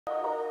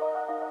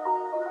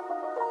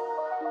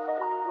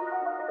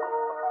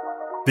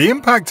The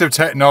impact of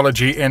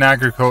technology in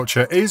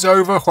agriculture is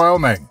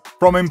overwhelming.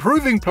 From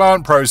improving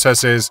plant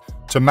processes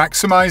to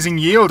maximizing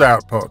yield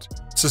output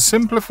to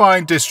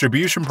simplifying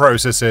distribution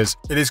processes,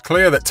 it is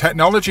clear that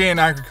technology in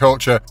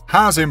agriculture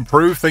has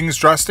improved things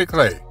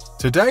drastically.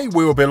 Today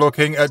we will be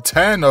looking at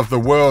 10 of the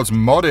world's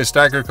modest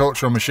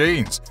agricultural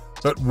machines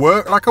that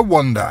work like a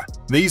wonder.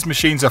 These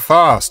machines are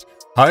fast,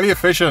 highly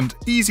efficient,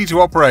 easy to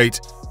operate,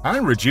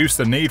 and reduce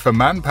the need for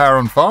manpower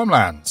on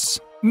farmlands.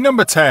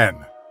 Number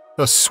 10.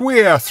 The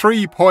Sweere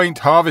 3-point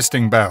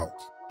harvesting belt.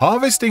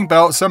 Harvesting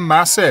belts are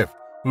massive,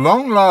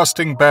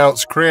 long-lasting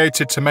belts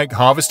created to make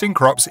harvesting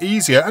crops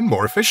easier and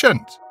more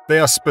efficient. They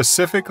are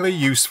specifically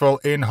useful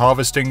in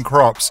harvesting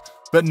crops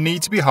that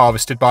need to be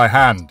harvested by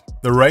hand.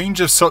 The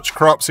range of such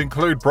crops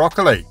include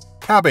broccoli,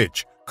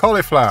 cabbage,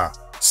 cauliflower,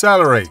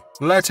 celery,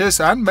 lettuce,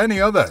 and many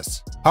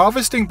others.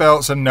 Harvesting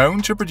belts are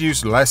known to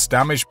produce less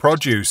damaged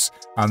produce,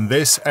 and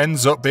this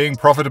ends up being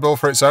profitable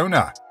for its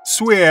owner.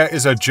 Sweere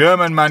is a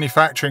German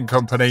manufacturing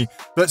company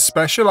that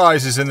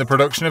specializes in the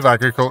production of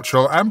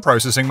agricultural and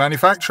processing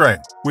manufacturing.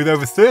 With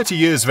over 30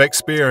 years of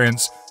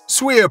experience,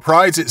 Sweere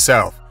prides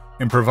itself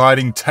in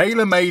providing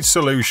tailor-made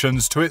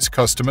solutions to its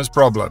customers'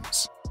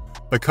 problems.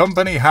 The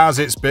company has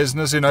its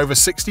business in over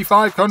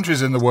 65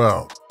 countries in the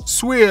world.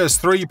 Sweere's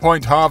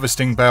 3-point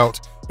harvesting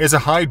belt is a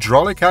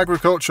hydraulic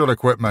agricultural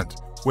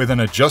equipment with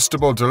an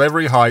adjustable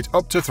delivery height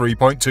up to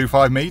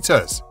 3.25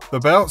 meters. The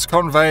belt's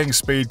conveying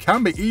speed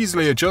can be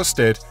easily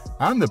adjusted,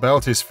 and the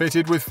belt is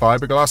fitted with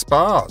fiberglass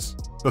bars.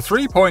 The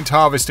 3-point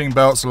harvesting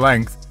belt's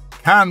length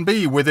can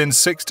be within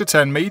 6 to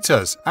 10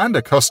 meters and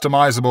a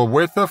customizable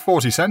width of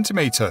 40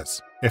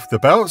 centimeters. If the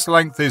belt's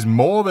length is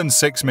more than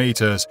 6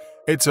 meters,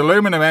 its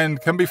aluminum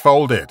end can be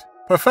folded.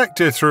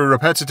 Perfected through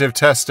repetitive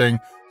testing,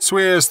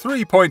 Sweere's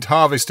 3-point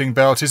harvesting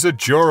belt is a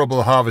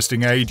durable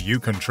harvesting aid you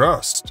can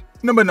trust.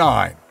 Number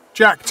 9.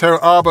 JACTO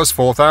ARBUS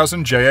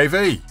 4000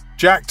 JAV.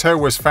 JACTO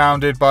was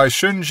founded by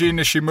Shunji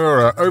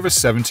Nishimura over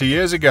 70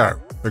 years ago.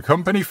 The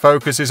company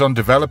focuses on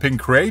developing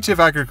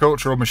creative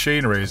agricultural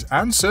machineries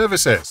and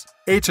services.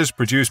 It has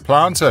produced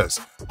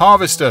planters,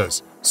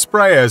 harvesters,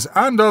 sprayers,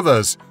 and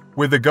others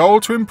with the goal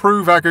to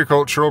improve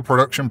agricultural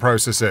production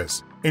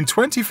processes. In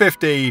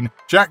 2015,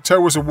 JACTO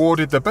was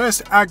awarded the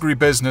Best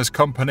Agribusiness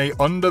Company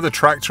under the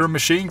Tractor and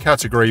Machine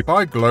category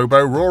by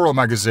Globo Rural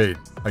magazine.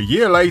 A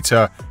year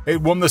later, it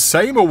won the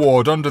same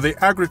award under the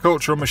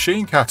Agricultural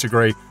Machine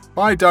category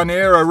by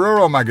DEERE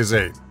Rural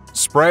magazine.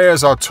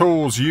 Sprayers are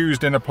tools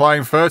used in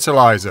applying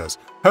fertilizers,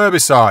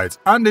 herbicides,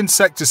 and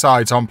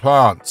insecticides on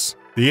plants.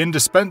 The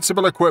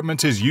indispensable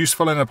equipment is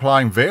useful in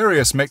applying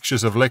various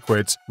mixtures of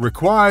liquids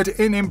required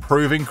in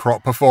improving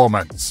crop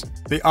performance.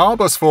 The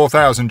ARBUS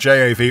 4000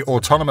 JAV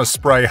autonomous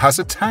spray has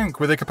a tank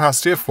with a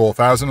capacity of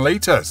 4,000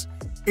 liters.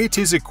 It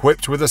is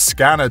equipped with a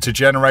scanner to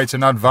generate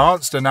an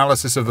advanced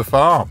analysis of the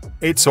farm.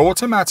 Its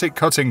automatic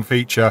cutting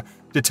feature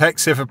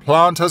detects if a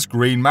plant has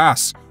green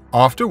mass,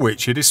 after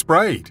which it is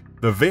sprayed.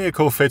 The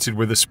vehicle fitted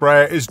with the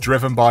sprayer is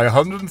driven by a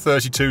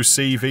 132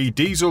 CV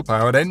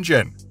diesel-powered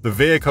engine. The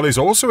vehicle is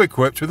also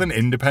equipped with an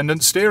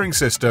independent steering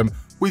system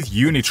with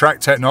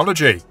Unitrack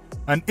technology,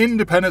 an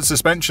independent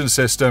suspension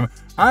system,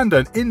 and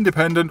an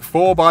independent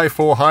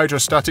 4x4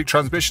 hydrostatic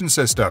transmission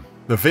system.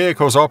 The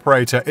vehicle's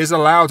operator is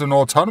allowed an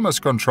autonomous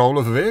control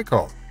of the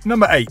vehicle.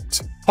 Number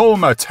 8.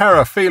 HOLMER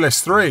TERRA FELIS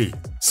 3.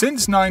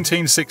 Since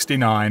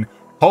 1969,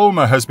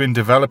 HOLMER has been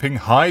developing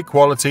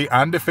high-quality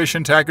and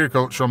efficient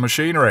agricultural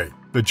machinery.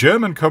 The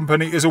German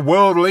company is a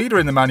world leader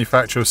in the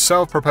manufacture of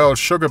self-propelled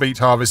sugar beet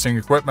harvesting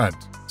equipment.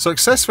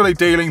 Successfully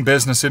dealing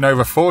business in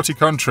over 40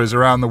 countries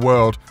around the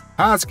world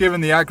has given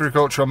the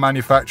agricultural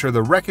manufacturer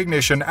the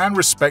recognition and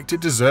respect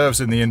it deserves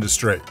in the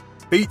industry.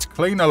 Beet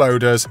cleaner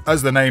loaders,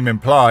 as the name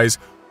implies,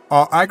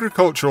 are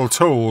agricultural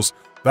tools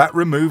that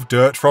remove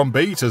dirt from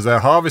beet as they're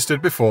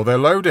harvested before they're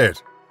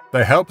loaded.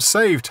 They help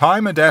save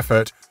time and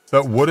effort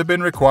that would have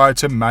been required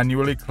to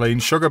manually clean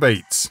sugar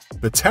beets.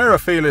 The TERRA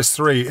FELIS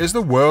 3 is the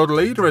world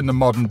leader in the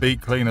modern beet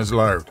cleaner's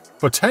load.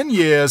 For 10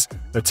 years,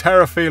 the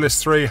TERRA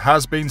FELIS 3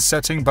 has been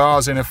setting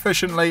bars in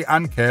efficiently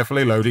and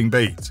carefully loading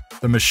beet.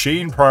 The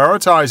machine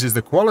prioritizes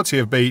the quality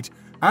of beet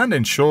and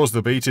ensures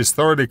the beet is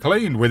thoroughly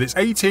cleaned with its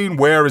 18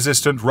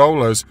 wear-resistant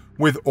rollers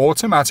with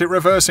automatic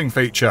reversing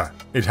feature.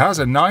 It has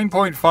a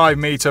 9.5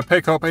 meter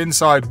pickup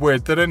inside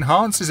width that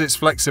enhances its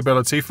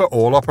flexibility for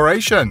all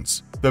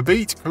operations. The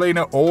beet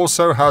cleaner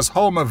also has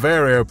HOLMER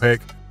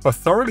VarioPick for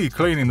thoroughly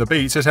cleaning the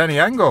beet at any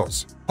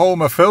angles,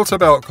 HOLMER filter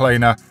belt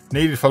cleaner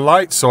needed for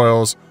light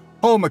soils,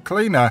 HOLMER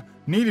cleaner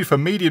needed for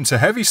medium to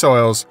heavy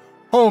soils,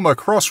 HOLMER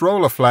cross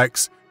roller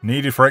flex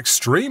needed for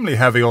extremely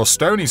heavy or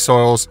stony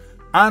soils,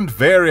 and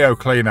Vario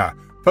cleaner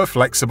for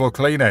flexible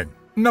cleaning.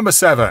 Number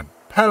 7.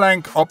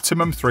 PELLENC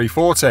OPTIMUM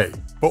 340.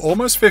 For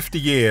almost 50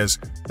 years,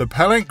 the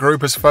PELLENC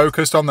Group has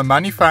focused on the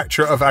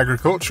manufacture of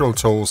agricultural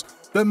tools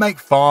that make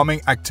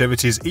farming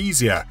activities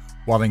easier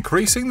while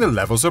increasing the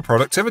levels of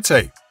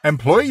productivity.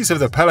 Employees of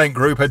the PELLENC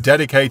Group are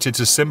dedicated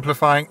to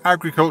simplifying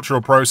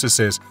agricultural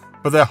processes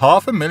for their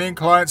 500,000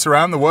 clients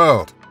around the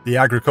world. The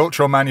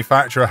agricultural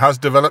manufacturer has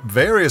developed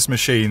various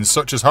machines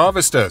such as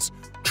harvesters,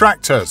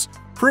 tractors,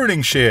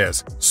 pruning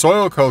shears,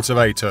 soil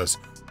cultivators,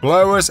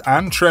 blowers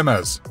and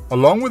trimmers.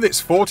 Along with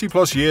its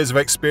 40+ years of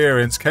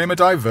experience came a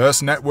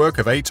diverse network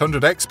of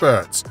 800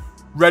 experts,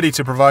 ready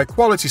to provide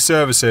quality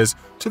services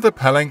to the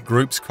PELLENC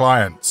Group's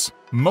clients.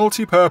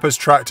 Multi-purpose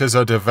tractors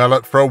are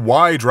developed for a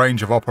wide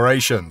range of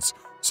operations,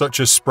 such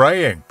as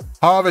spraying,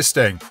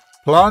 harvesting,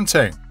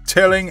 planting,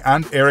 tilling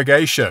and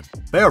irrigation.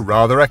 They are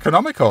rather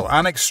economical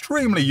and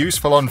extremely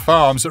useful on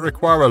farms that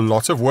require a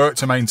lot of work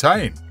to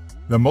maintain.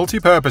 The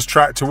multi-purpose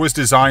tractor was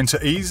designed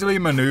to easily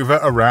maneuver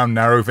around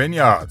narrow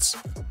vineyards.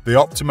 The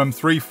Optimum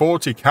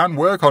 340 can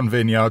work on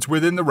vineyards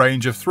within the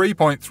range of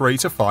 3.3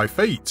 to 5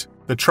 feet.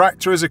 The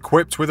tractor is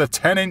equipped with a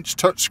 10-inch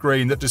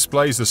touchscreen that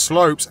displays the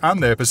slopes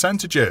and their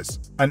percentages,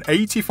 an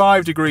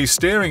 85-degree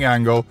steering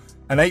angle,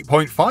 an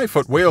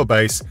 8.5-foot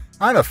wheelbase,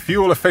 and a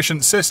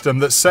fuel-efficient system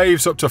that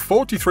saves up to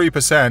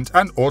 43%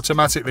 and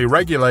automatically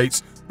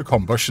regulates the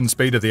combustion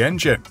speed of the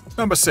engine.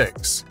 Number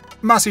 6.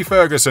 Massey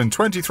Ferguson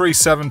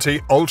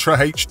 2370 Ultra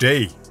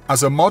HD.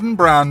 As a modern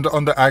brand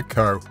under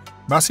AGCO,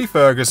 Massey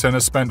Ferguson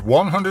has spent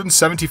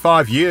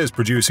 175 years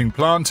producing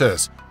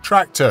planters,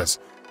 tractors,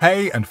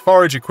 hay and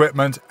forage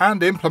equipment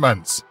and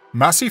implements.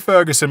 Massey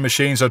Ferguson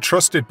machines are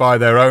trusted by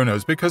their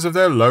owners because of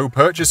their low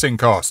purchasing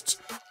costs,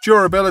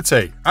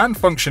 durability and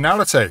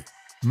functionality.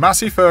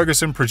 Massey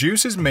Ferguson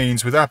produces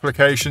means with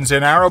applications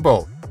in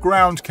arable,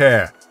 ground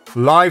care,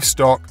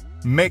 livestock,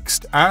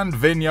 mixed and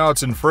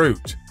vineyards and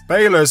fruit.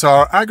 Balers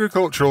are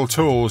agricultural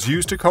tools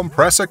used to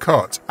compress a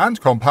cut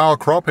and compile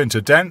crop into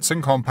dense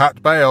and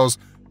compact bales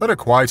that are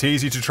quite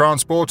easy to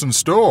transport and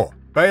store.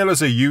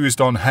 Balers are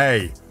used on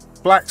hay,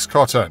 flax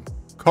cotton,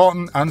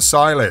 cotton and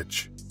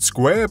silage.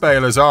 Square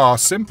balers are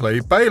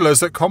simply balers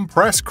that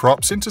compress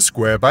crops into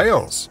square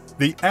bales.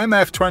 The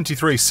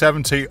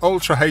MF2370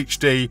 Ultra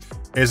HD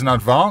is an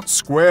advanced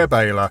square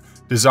baler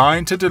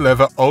designed to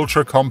deliver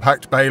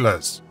ultra-compact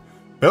balers.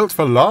 Built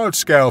for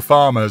large-scale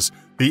farmers,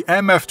 the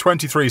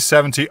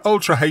MF2370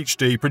 Ultra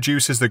HD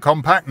produces the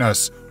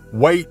compactness,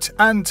 weight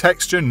and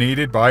texture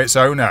needed by its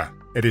owner.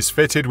 It is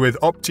fitted with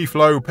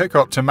OptiFlow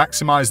pickup to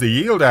maximize the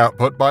yield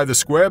output by the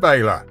square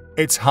baler.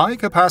 Its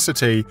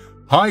high-capacity,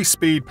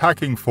 high-speed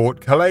packing fort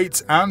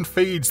collates and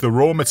feeds the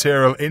raw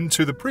material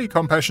into the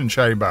pre-compression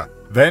chamber,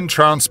 then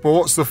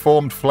transports the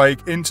formed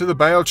flake into the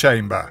bale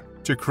chamber.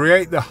 To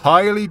create the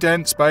highly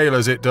dense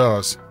balers it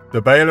does,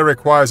 the baler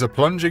requires a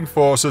plunging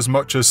force as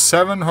much as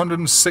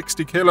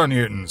 760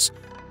 kilonewtons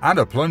and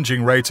a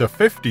plunging rate of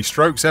 50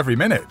 strokes every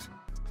minute.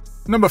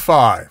 Number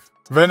 5.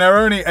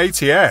 VENERONI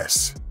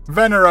ATS.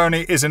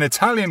 VENERONI is an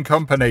Italian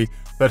company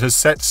that has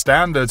set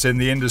standards in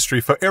the industry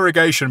for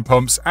irrigation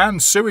pumps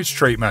and sewage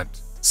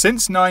treatment.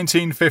 Since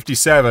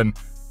 1957,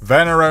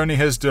 VENERONI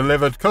has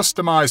delivered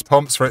customized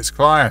pumps for its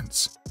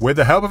clients. With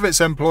the help of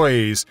its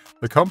employees,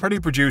 the company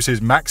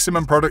produces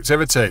maximum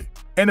productivity,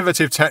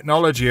 innovative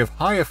technology of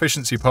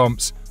high-efficiency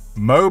pumps,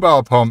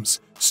 mobile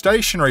pumps,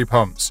 stationary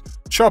pumps,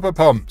 chopper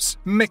pumps,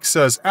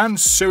 mixers, and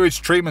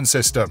sewage treatment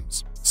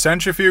systems.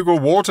 Centrifugal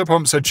water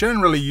pumps are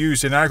generally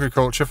used in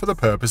agriculture for the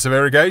purpose of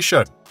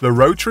irrigation. The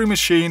rotary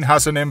machine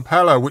has an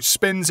impeller which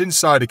spins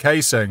inside a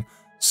casing,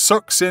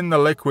 sucks in the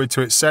liquid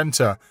to its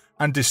center,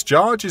 and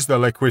discharges the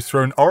liquid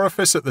through an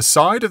orifice at the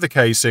side of the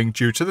casing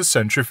due to the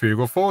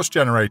centrifugal force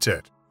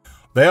generated.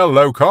 They are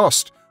low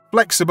cost,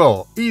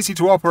 flexible, easy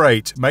to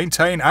operate,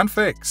 maintain and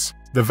fix.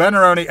 The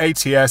VENERONI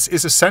ATS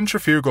is a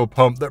centrifugal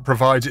pump that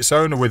provides its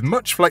owner with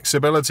much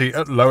flexibility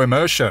at low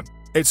immersion.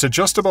 Its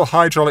adjustable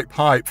hydraulic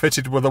pipe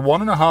fitted with a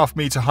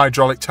 1.5-meter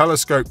hydraulic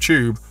telescope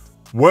tube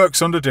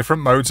works under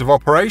different modes of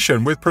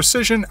operation with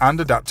precision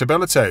and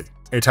adaptability.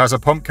 It has a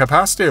pump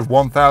capacity of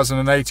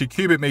 1,080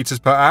 cubic meters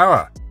per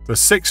hour. The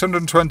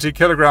 620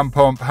 kilogram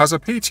pump has a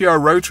PTO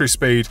rotary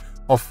speed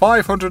of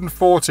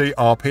 540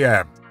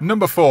 RPM.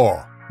 Number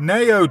 4.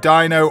 NEO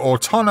Dyno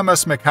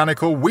Autonomous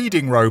Mechanical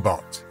Weeding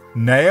Robot.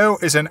 NEO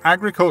is an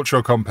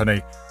agricultural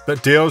company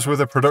that deals with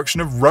the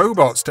production of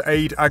robots to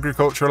aid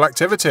agricultural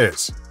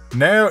activities.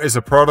 NEO is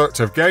a product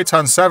of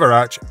Gaetan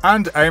Severac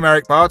and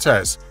Aymeric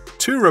Barthez,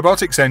 two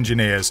robotics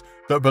engineers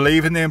that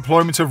believe in the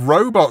employment of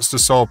robots to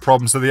solve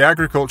problems that the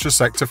agriculture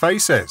sector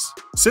faces.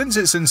 Since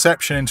its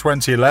inception in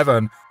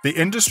 2011, the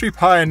industry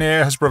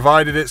pioneer has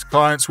provided its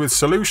clients with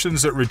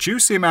solutions that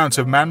reduce the amount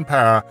of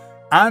manpower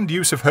and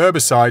use of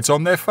herbicides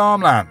on their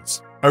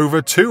farmlands.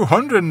 Over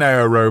 200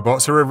 NEO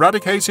robots are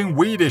eradicating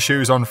weed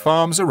issues on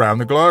farms around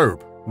the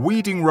globe.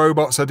 Weeding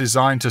robots are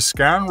designed to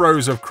scan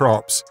rows of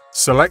crops,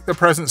 select the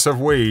presence of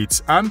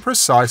weeds, and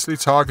precisely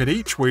target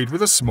each weed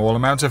with a small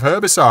amount of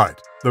herbicide.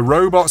 The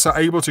robots are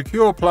able to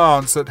cure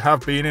plants that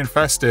have been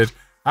infested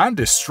and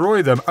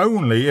destroy them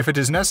only if it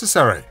is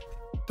necessary.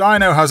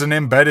 Dyno has an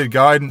embedded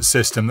guidance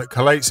system that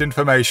collates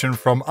information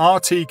from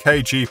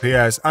RTK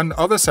GPS and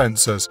other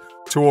sensors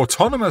to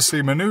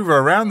autonomously maneuver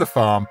around the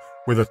farm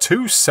with a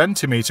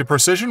 2-centimeter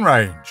precision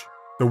range.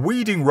 The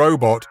weeding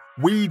robot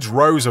weeds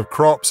rows of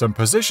crops and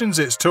positions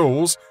its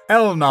tools,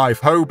 L-knife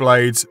hoe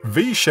blades,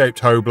 V-shaped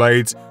hoe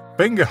blades,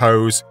 finger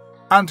hoes,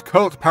 and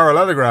cult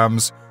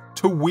parallelograms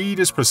to weed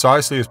as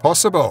precisely as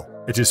possible.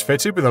 It is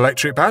fitted with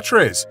electric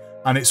batteries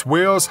and its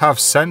wheels have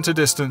center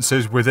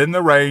distances within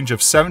the range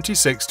of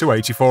 76 to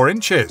 84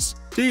 inches.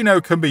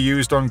 Dino can be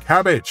used on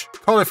cabbage,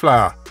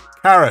 cauliflower,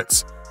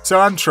 carrots,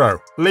 cilantro,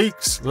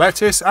 leeks,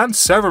 lettuce, and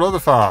several other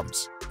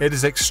farms. It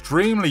is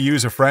extremely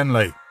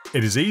user-friendly.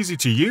 It is easy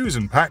to use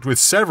and packed with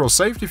several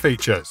safety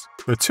features.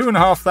 The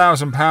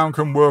 2,500 pound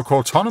can work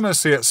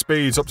autonomously at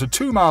speeds up to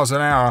 2 miles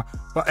an hour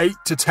for 8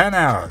 to 10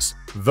 hours,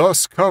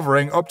 thus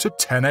covering up to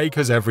 10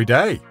 acres every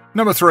day.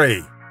 Number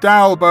 3.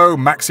 DAL-BO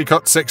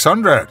MAXICUT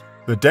 600.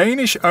 The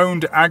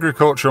Danish-owned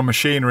agricultural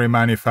machinery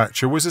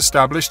manufacturer was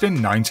established in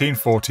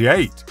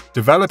 1948.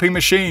 Developing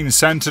machines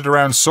centered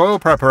around soil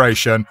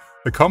preparation,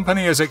 the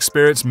company has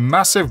experienced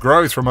massive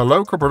growth from a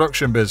local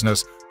production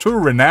business to a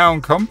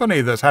renowned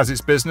company that has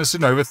its business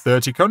in over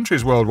 30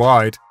 countries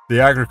worldwide.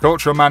 The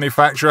agricultural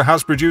manufacturer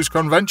has produced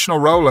conventional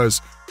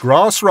rollers,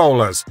 grass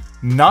rollers,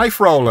 knife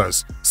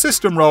rollers,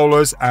 system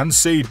rollers, and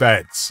seed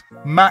beds.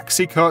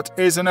 MAXICUT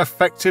is an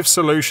effective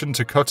solution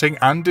to cutting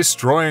and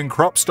destroying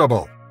crop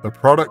stubble. The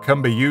product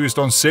can be used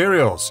on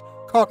cereals,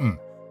 cotton,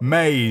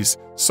 maize,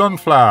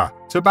 sunflower,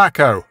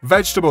 tobacco,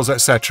 vegetables,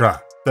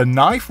 etc. The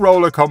knife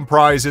roller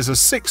comprises a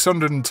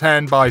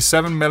 610 by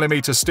 7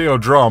 mm steel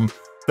drum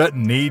that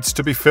needs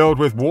to be filled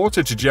with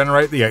water to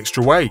generate the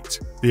extra weight.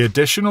 The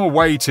additional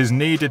weight is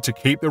needed to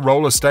keep the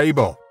roller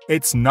stable.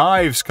 Its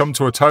knives come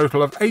to a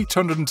total of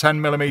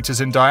 810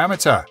 mm in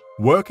diameter.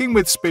 Working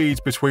with speeds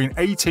between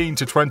 18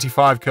 to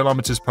 25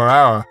 km per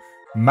hour,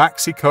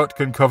 MAXICUT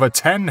can cover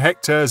 10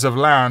 hectares of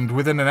land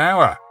within an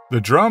hour.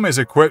 The drum is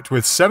equipped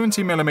with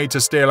 70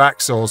 mm steel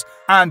axles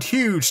and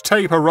huge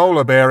taper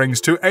roller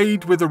bearings to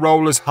aid with the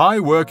roller's high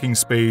working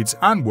speeds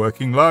and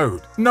working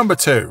load. Number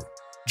 2.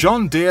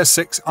 John Deere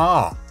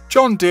 6R.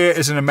 John Deere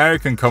is an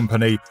American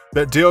company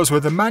that deals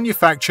with the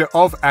manufacture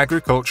of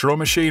agricultural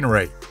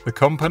machinery. The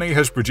company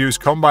has produced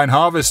combine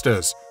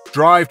harvesters,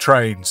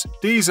 drivetrains,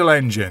 diesel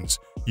engines,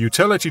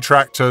 utility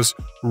tractors,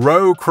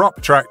 row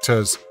crop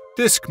tractors,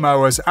 disc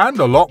mowers, and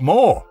a lot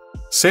more.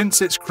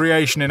 Since its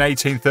creation in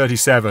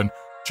 1837,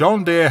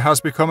 John Deere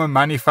has become a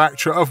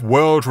manufacturer of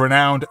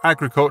world-renowned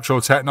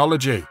agricultural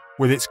technology,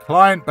 with its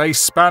client base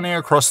spanning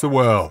across the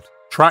world.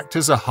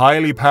 Tractors are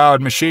highly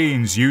powered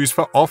machines used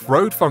for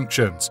off-road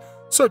functions,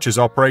 such as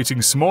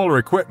operating smaller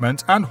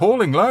equipment and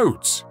hauling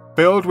loads.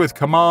 Built with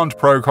Command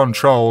Pro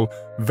control,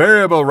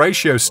 variable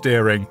ratio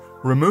steering,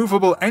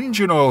 removable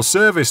engine oil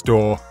service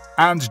door,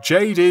 and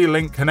JD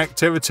Link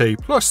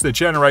connectivity, plus the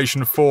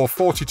Generation 4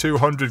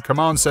 4200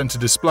 Command Center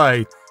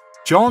display,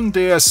 John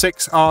Deere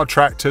 6R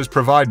tractors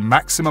provide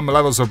maximum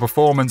levels of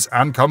performance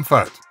and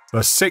comfort. The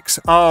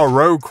 6R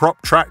row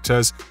crop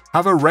tractors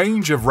have a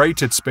range of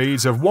rated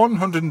speeds of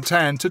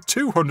 110 to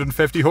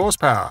 250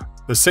 horsepower.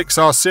 The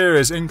 6R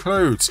series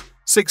includes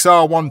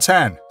 6R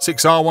 110,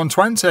 6R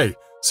 120,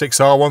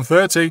 6R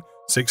 130,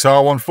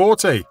 6R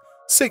 140,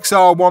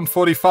 6R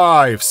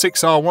 145,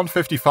 6R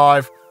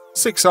 155,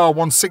 6R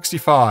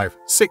 165,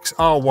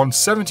 6R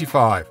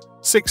 175,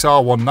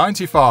 6R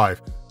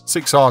 195,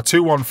 6R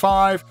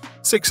 215,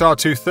 6R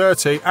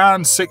 230,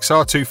 and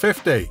 6R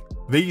 250.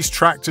 These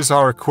tractors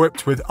are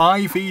equipped with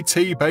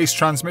IVT-based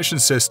transmission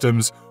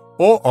systems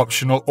or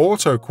optional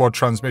auto-quad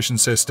transmission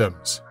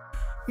systems.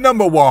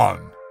 Number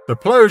 1. The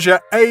Ploger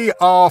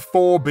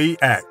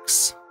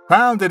AR4BX.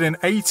 Founded in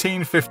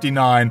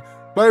 1859,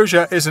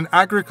 Ploger is an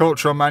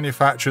agricultural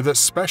manufacturer that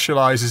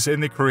specializes in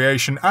the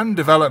creation and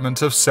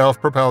development of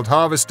self-propelled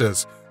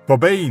harvesters for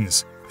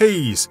beans,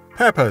 peas,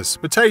 peppers,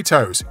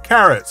 potatoes,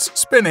 carrots,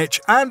 spinach,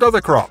 and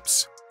other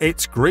crops.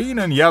 Its green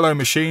and yellow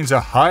machines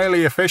are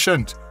highly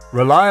efficient,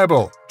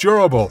 reliable,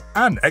 durable,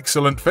 and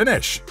excellent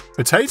finish.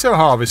 Potato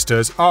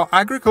harvesters are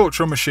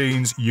agricultural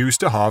machines used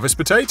to harvest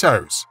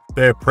potatoes.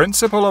 Their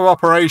principle of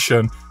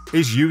operation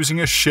is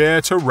using a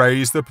shear to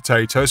raise the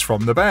potatoes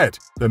from the bed.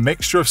 The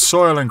mixture of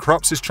soil and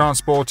crops is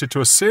transported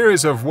to a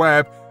series of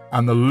web,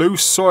 and the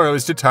loose soil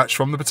is detached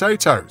from the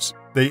potatoes.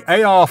 The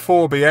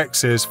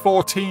AR4BX's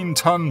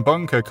 14-ton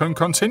bunker can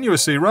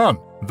continuously run,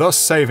 thus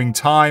saving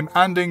time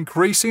and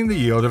increasing the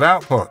yield of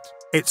output.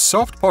 Its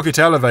soft pocket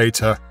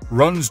elevator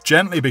runs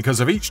gently because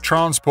of each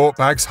transport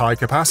bag's high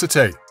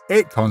capacity.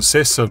 It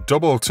consists of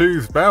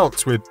double-toothed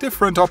belts with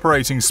different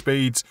operating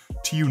speeds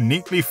to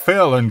uniquely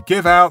fill and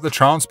give out the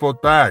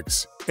transport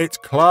bags. Its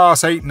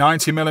Class 8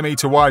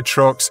 90mm wide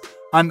trucks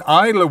and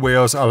idler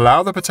wheels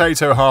allow the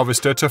potato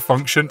harvester to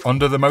function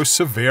under the most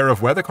severe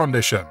of weather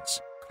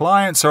conditions.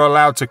 Clients are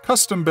allowed to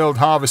custom-build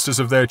harvesters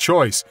of their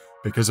choice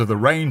because of the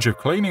range of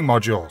cleaning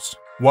modules.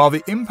 While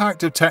the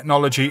impact of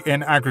technology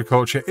in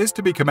agriculture is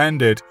to be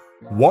commended,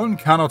 one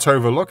cannot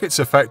overlook its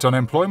effect on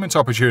employment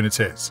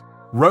opportunities.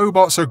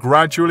 Robots are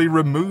gradually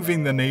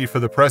removing the need for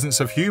the presence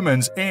of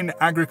humans in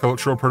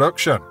agricultural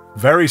production.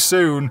 Very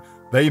soon,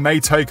 they may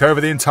take over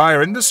the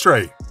entire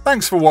industry.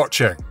 Thanks for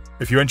watching.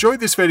 If you enjoyed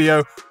this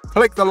video,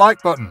 click the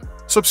like button,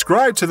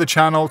 subscribe to the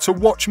channel to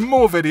watch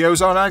more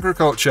videos on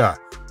agriculture.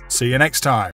 See you next time.